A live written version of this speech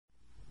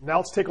Now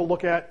let's take a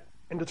look at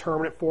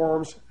indeterminate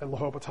forms and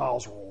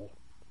L'Hopital's rule.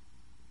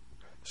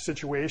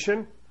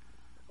 Situation,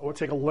 I want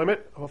to take a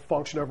limit of a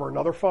function over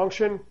another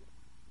function.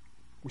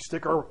 We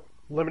stick our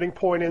limiting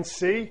point in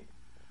C.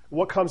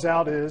 What comes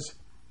out is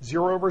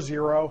 0 over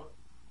 0,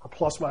 or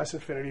plus minus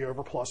infinity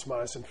over plus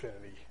minus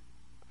infinity.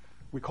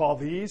 We call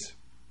these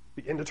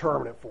the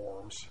indeterminate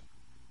forms.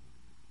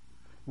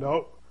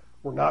 Note,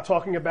 we're not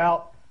talking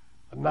about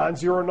a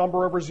non-zero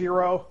number over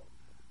 0.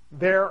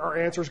 There, our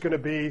answer is going to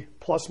be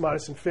plus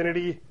minus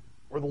infinity,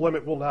 or the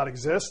limit will not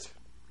exist.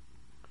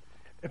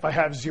 If I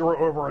have 0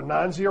 over a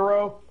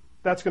non-zero,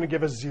 that's going to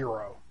give us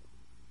 0.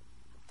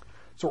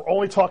 So we're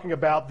only talking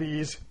about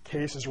these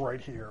cases right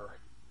here.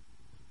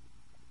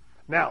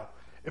 Now,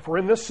 if we're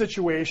in this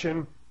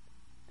situation,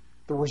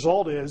 the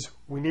result is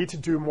we need to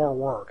do more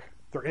work.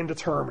 They're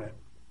indeterminate.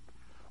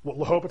 What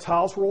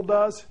L'Hopital's rule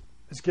does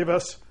is give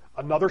us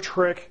another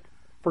trick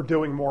for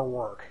doing more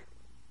work.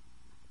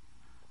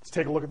 Let's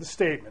take a look at the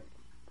statement.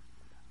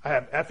 I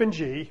have f and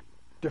g,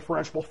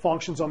 differentiable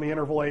functions on the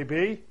interval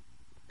AB,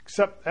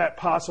 except at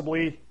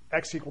possibly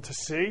x equal to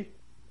c.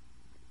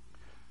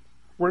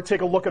 We're going to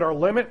take a look at our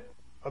limit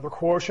of the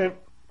quotient,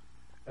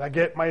 and I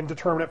get my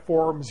indeterminate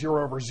form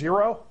 0 over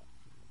 0.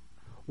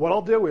 What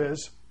I'll do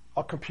is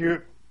I'll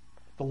compute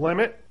the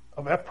limit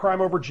of f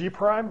prime over g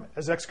prime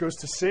as x goes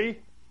to c.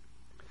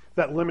 If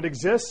that limit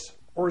exists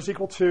or is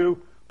equal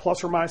to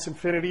plus or minus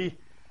infinity,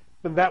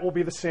 then that will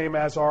be the same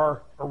as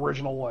our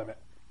original limit.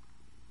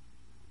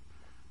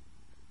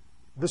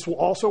 This will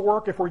also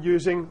work if we're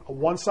using a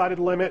one-sided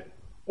limit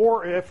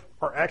or if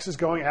our x is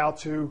going out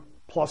to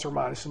plus or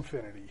minus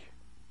infinity.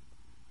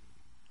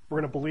 We're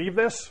going to believe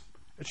this.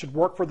 It should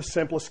work for the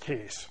simplest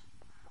case,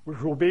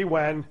 which will be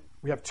when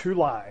we have two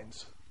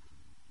lines.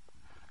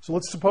 So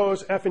let's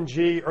suppose f and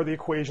g are the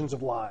equations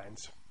of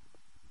lines.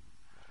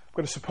 I'm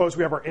going to suppose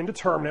we have our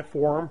indeterminate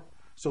form,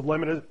 so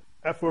limit of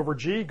f over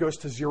g goes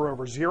to 0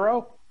 over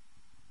 0.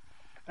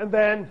 And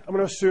then I'm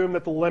going to assume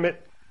that the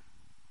limit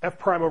f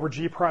prime over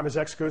g prime as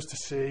x goes to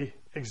c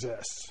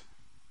exists.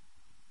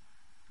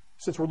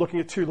 Since we're looking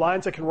at two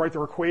lines, I can write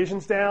their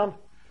equations down.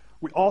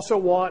 We also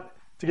want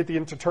to get the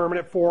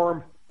indeterminate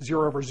form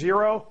 0 over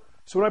 0.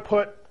 So when I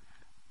put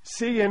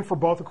c in for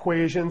both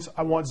equations,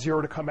 I want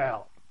 0 to come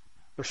out.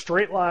 They're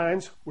straight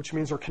lines, which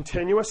means they're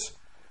continuous.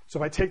 So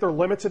if I take their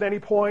limits at any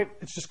point,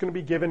 it's just going to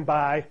be given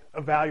by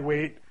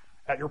evaluate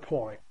at your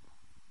point.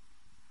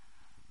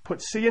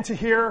 Put c into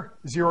here,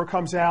 0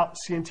 comes out.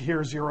 C into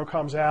here, 0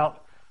 comes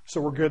out. So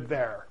we're good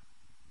there.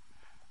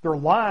 They're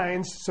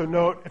lines, so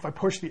note if I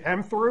push the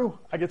m through,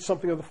 I get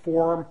something of the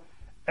form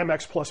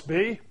mx plus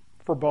b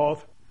for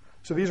both.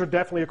 So these are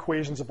definitely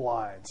equations of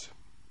lines.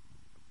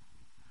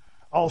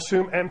 I'll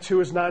assume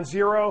m2 is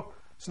non-zero,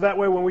 so that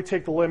way when we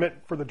take the limit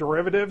for the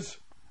derivatives,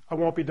 I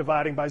won't be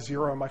dividing by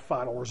 0 in my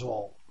final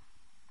result.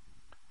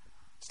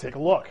 Let's take a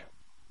look.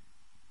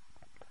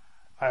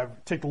 I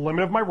take the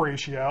limit of my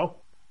ratio,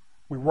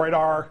 we write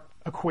our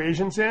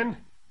equations in,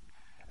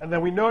 and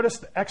then we notice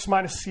the x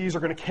minus c's are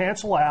going to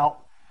cancel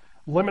out.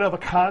 Limit of a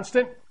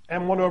constant,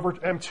 m1 over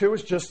m2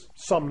 is just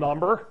some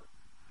number.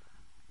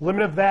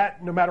 Limit of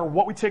that, no matter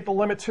what we take the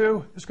limit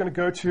to, is going to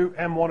go to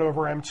m1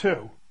 over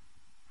m2.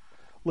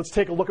 Let's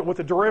take a look at what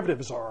the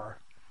derivatives are.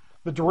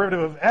 The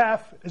derivative of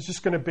f is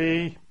just going to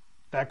be,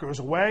 that goes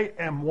away,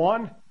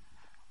 m1.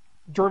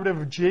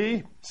 Derivative of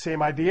g,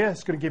 same idea,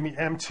 it's going to give me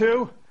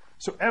m2.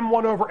 So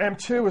m1 over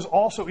m2 is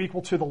also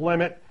equal to the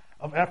limit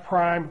of f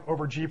prime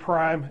over g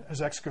prime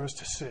as x goes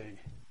to c.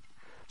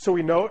 So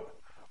we note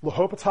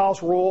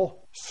L'Hopital's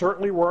rule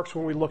certainly works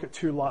when we look at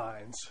two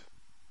lines.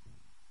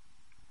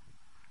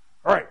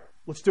 All right,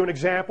 let's do an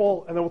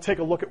example, and then we'll take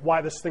a look at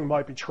why this thing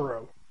might be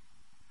true.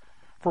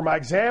 For my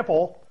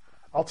example,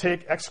 I'll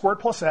take x squared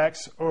plus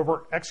x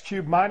over x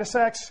cubed minus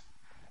x,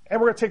 and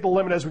we're going to take the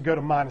limit as we go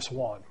to minus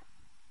 1.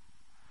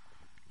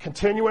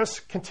 Continuous,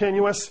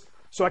 continuous,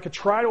 so I could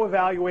try to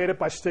evaluate it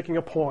by sticking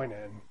a point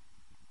in.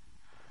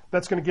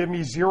 That's going to give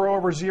me 0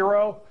 over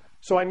 0,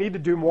 so I need to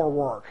do more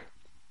work.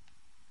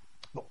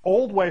 The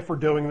old way for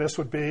doing this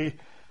would be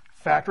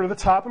factor the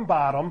top and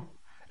bottom,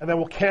 and then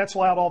we'll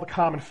cancel out all the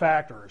common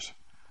factors.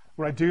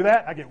 When I do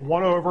that, I get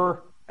 1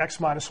 over x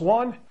minus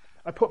 1.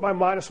 I put my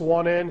minus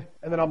 1 in,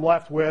 and then I'm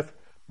left with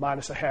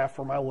minus a half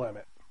for my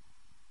limit.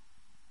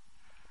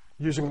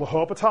 Using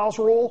L'Hopital's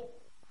rule,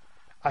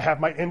 I have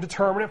my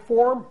indeterminate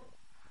form,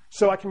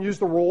 so I can use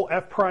the rule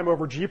f prime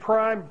over g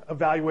prime,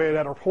 evaluated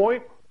at our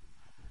point.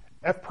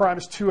 F prime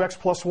is 2x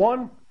plus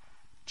 1.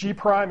 G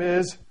prime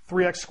is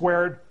 3x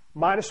squared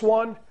minus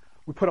 1.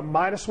 We put a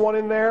minus 1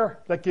 in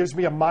there. That gives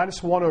me a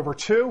minus 1 over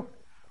 2,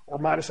 or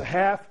minus a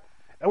half.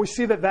 And we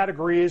see that that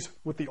agrees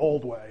with the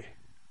old way.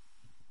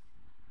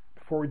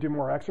 Before we do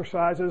more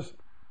exercises,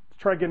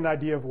 let's try to get an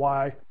idea of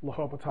why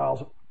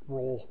L'Hopital's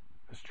rule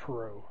is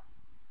true.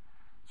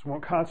 This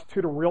won't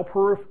constitute a real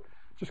proof.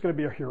 It's just going to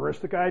be a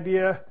heuristic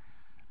idea.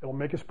 It'll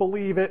make us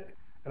believe it,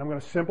 and I'm going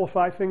to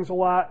simplify things a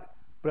lot.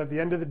 But at the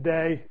end of the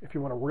day, if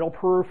you want a real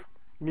proof,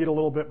 you need a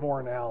little bit more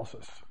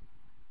analysis.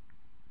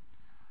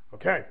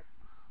 Okay,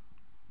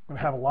 going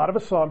to have a lot of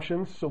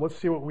assumptions, so let's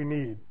see what we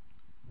need.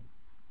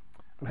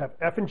 I'm going to have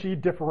f and g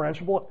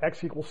differentiable at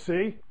x equals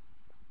c.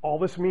 All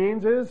this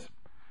means is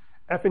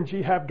f and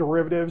g have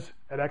derivatives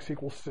at x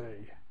equals c.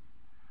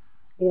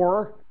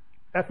 Or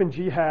f and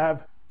g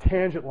have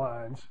tangent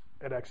lines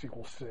at x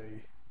equals c.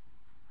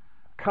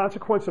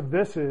 Consequence of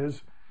this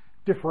is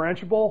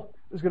differentiable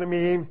is going to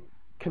mean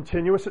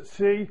continuous at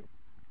c,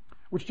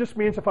 which just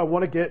means if I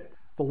want to get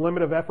the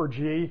limit of f or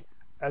g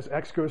as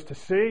x goes to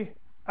c,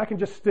 I can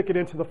just stick it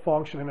into the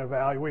function and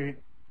evaluate.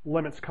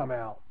 Limits come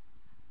out.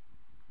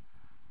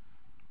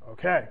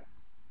 Okay.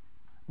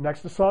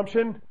 Next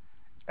assumption,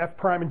 f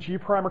prime and g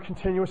prime are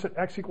continuous at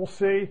x equals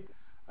c.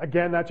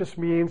 Again, that just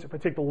means if I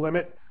take the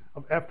limit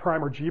of f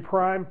prime or g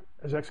prime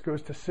as x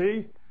goes to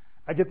c,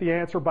 I get the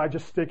answer by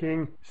just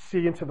sticking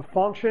c into the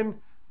function.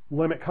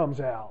 Limit comes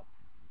out.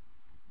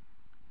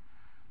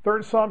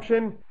 Third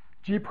assumption,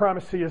 g prime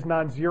of c is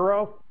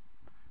non-zero.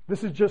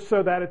 This is just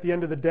so that at the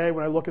end of the day,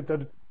 when I look at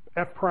the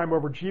f prime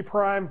over g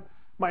prime,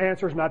 my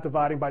answer is not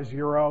dividing by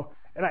 0,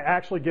 and I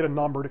actually get a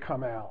number to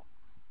come out.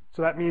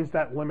 So that means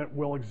that limit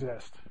will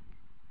exist,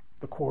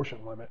 the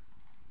quotient limit.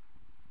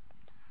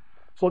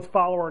 So let's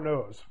follow our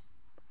nose.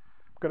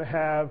 I'm going to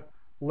have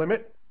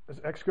limit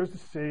as x goes to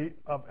c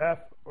of f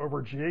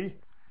over g,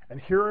 and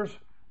here's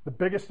the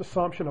biggest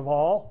assumption of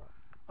all.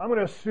 I'm going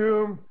to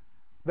assume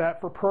that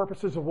for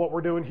purposes of what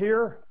we're doing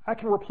here, I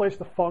can replace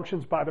the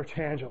functions by their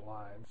tangent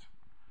lines.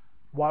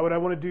 Why would I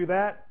want to do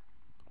that?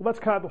 Well,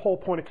 that's kind of the whole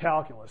point of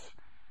calculus.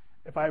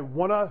 If I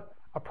want to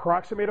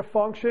approximate a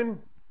function,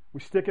 we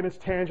stick in its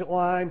tangent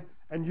line,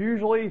 and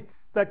usually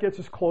that gets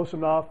us close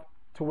enough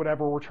to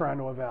whatever we're trying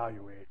to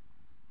evaluate.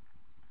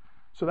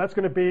 So that's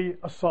going to be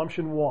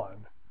assumption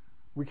 1.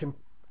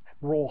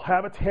 We'll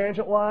have a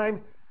tangent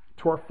line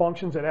to our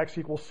functions at x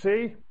equals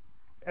c,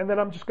 and then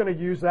I'm just going to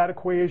use that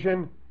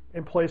equation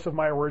in place of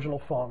my original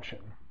function.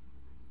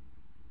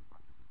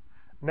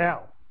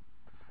 Now,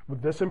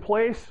 with this in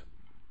place,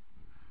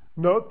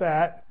 note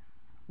that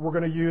we're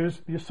going to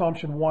use the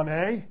assumption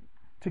 1a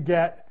to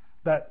get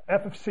that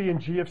f of c and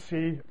g of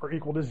c are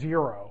equal to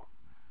 0.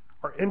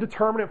 Our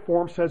indeterminate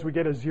form says we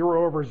get a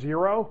 0 over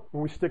 0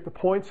 when we stick the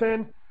points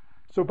in.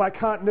 So by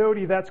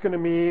continuity, that's going to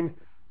mean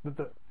that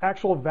the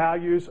actual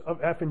values of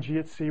f and g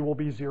at c will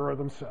be 0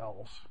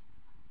 themselves.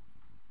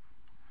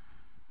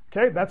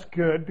 Okay, that's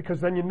good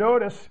because then you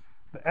notice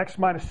the x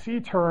minus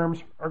c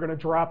terms are going to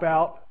drop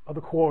out of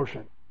the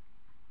quotient,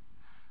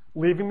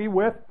 leaving me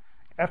with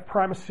f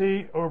prime of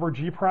c over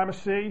g prime of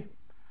c.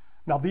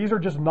 Now these are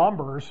just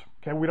numbers,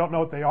 okay? We don't know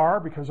what they are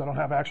because I don't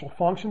have actual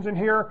functions in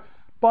here,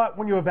 but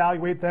when you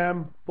evaluate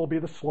them, they'll be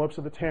the slopes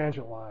of the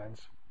tangent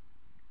lines.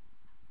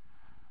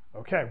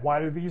 Okay, why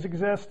do these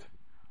exist?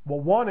 Well,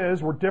 one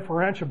is we're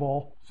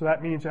differentiable, so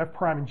that means f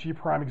prime and g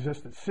prime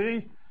exist at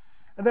c.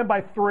 And then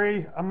by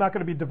 3, I'm not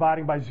going to be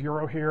dividing by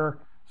 0 here,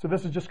 so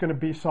this is just going to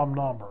be some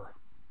number.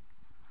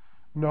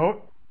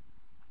 Note,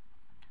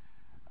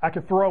 I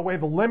could throw away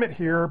the limit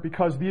here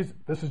because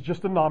this is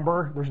just a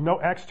number. There's no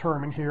x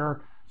term in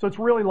here, so it's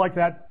really like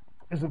that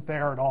isn't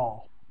there at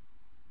all.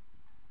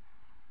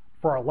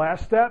 For our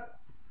last step,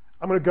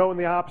 I'm going to go in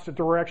the opposite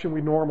direction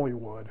we normally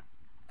would.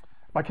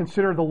 If I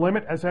consider the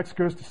limit as x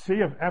goes to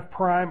c of f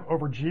prime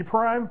over g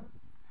prime,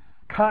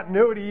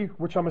 continuity,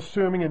 which I'm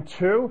assuming in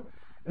 2,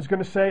 is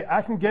going to say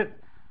I can get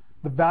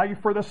the value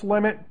for this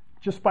limit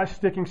just by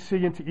sticking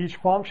c into each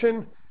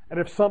function, and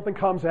if something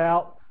comes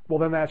out, well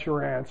then that's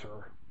your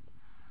answer.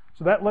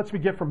 So that lets me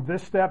get from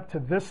this step to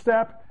this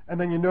step, and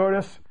then you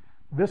notice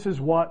this is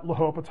what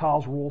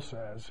L'Hopital's rule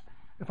says.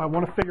 If I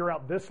want to figure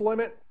out this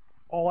limit,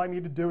 all I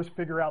need to do is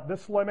figure out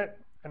this limit,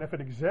 and if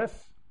it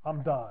exists,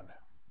 I'm done.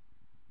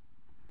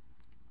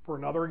 For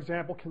another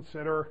example,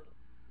 consider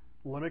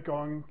limit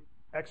going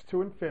x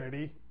to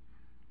infinity,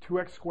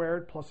 2x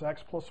squared plus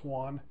x plus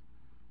 1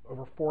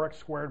 over 4x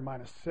squared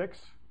minus 6.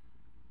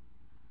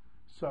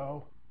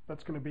 So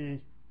that's going to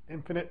be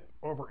infinite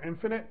over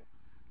infinite.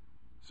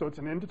 So it's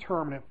an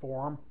indeterminate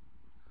form.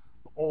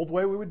 The old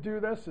way we would do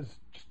this is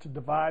just to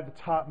divide the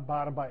top and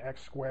bottom by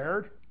x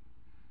squared.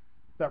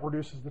 That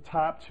reduces the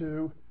top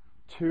to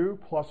 2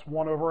 plus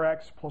 1 over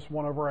x plus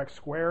 1 over x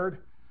squared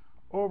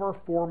over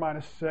 4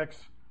 minus 6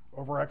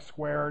 over x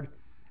squared.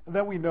 And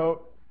then we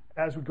note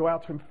as we go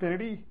out to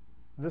infinity,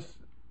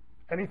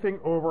 anything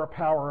over a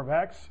power of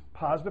x,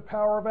 positive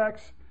power of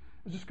x,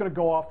 is just going to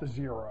go off to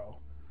 0.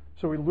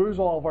 So we lose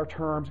all of our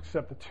terms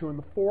except the 2 and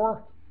the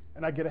 4,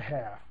 and I get a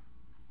half.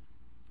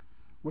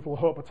 With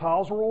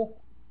L'Hopital's rule,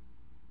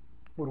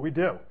 what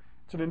do?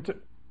 It's an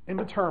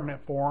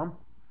indeterminate form,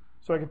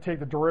 so I can take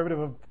the derivative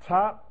of the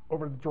top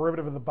over the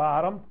derivative of the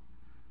bottom.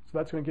 So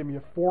that's going to give me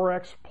a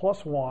 4x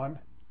plus 1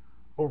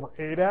 over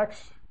 8x.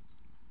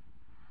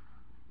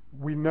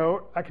 We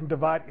note I can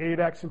divide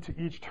 8x into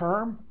each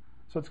term,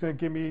 so it's going to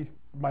give me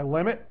my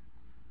limit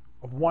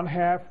of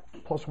 1/2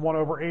 plus 1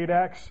 over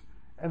 8x,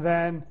 and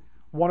then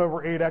 1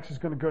 over 8x is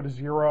going to go to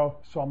 0,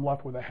 so I'm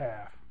left with a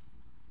half.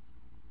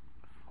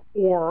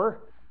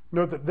 Or,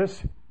 note that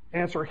this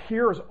answer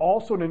here is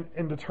also an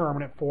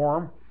indeterminate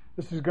form.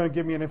 This is going to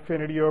give me an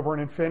infinity over an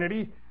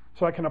infinity,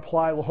 So I can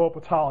apply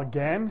L'Hopital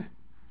again.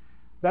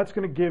 That's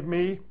going to give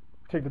me,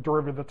 take the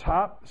derivative of the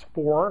top is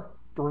 4,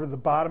 derivative of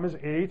the bottom is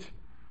 8.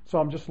 So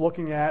I'm just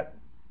looking at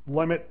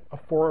limit of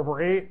 4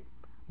 over 8.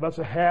 That's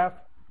a half.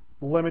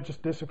 The limit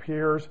just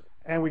disappears,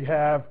 and we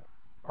have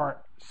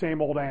our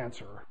same old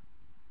answer.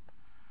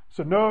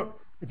 So note,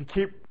 if you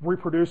keep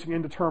reproducing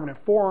indeterminate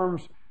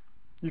forms,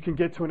 you can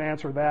get to an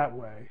answer that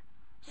way.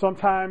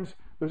 Sometimes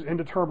those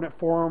indeterminate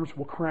forms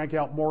will crank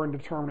out more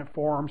indeterminate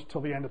forms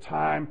till the end of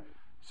time.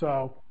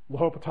 So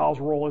L'Hopital's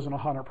rule isn't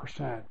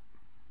 100%.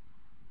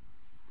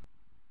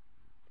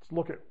 Let's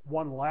look at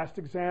one last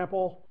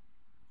example.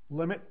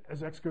 Limit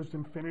as x goes to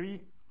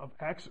infinity of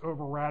x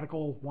over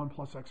radical 1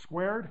 plus x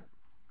squared.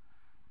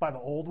 By the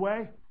old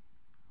way,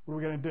 what are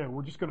we going to do?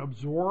 We're just going to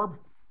absorb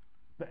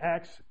the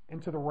x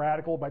into the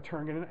radical by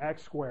turning it into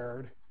x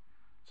squared.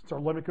 Since our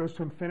limit goes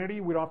to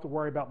infinity, we don't have to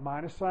worry about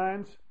minus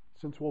signs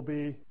since we'll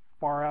be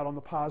far out on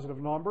the positive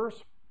numbers.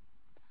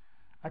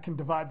 I can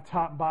divide the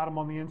top and bottom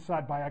on the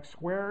inside by x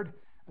squared,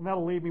 and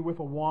that'll leave me with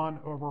a 1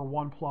 over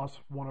 1 plus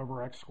 1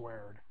 over x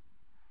squared.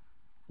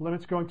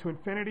 Limit's going to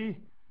infinity.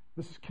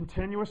 This is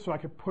continuous, so I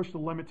could push the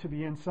limit to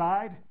the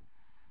inside.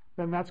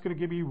 Then that's going to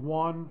give me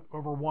 1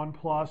 over 1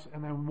 plus,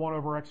 and then 1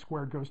 over x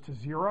squared goes to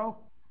 0.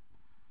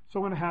 So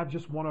I'm going to have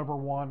just 1 over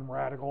 1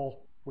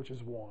 radical, which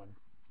is 1.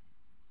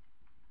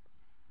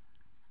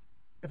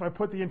 If I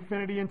put the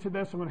infinity into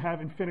this, I'm going to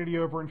have infinity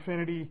over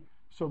infinity,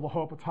 so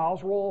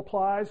L'Hopital's rule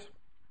applies.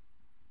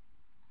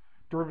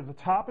 Derivative of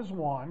the top is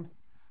 1.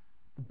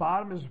 The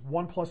bottom is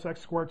 1 plus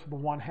x squared to the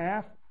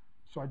 1/2.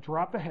 So I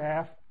drop the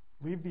half,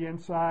 leave the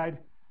inside.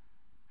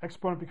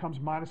 Exponent becomes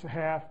minus a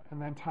half,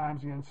 and then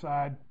times the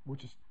inside,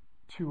 which is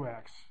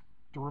 2x,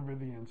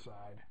 derivative of the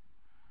inside.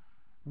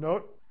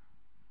 Note,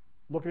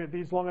 looking at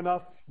these long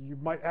enough, you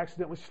might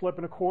accidentally slip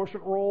in a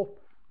quotient rule.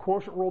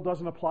 Quotient rule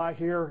doesn't apply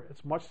here.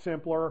 It's much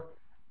simpler.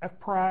 F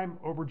prime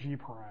over G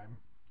prime.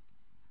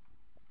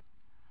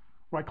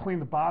 When I clean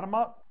the bottom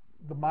up,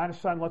 the minus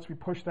sign lets me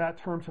push that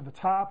term to the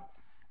top,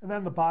 and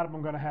then the bottom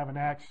I'm going to have an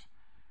x.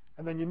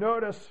 And then you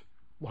notice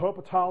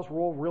L'Hopital's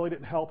rule really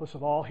didn't help us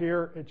at all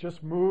here. It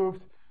just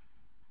moved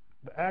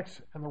the x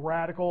and the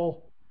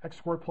radical x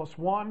squared plus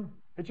 1.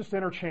 It just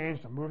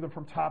interchanged them, moved them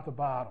from top to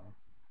bottom.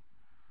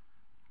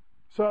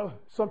 So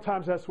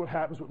sometimes that's what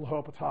happens with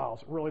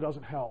L'Hopital's. It really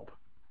doesn't help.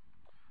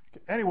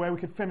 Anyway, we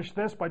could finish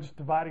this by just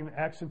dividing the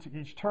x into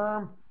each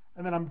term,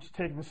 and then I'm just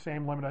taking the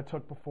same limit I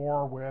took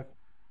before with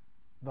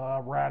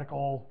the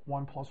radical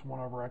 1 plus 1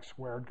 over x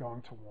squared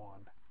going to 1.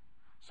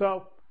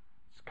 So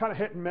it's kind of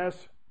hit and miss,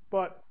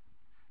 but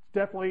it's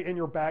definitely in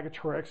your bag of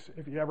tricks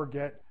if you ever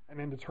get an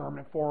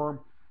indeterminate form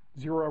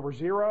 0 over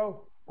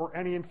 0 or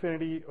any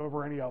infinity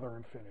over any other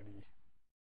infinity.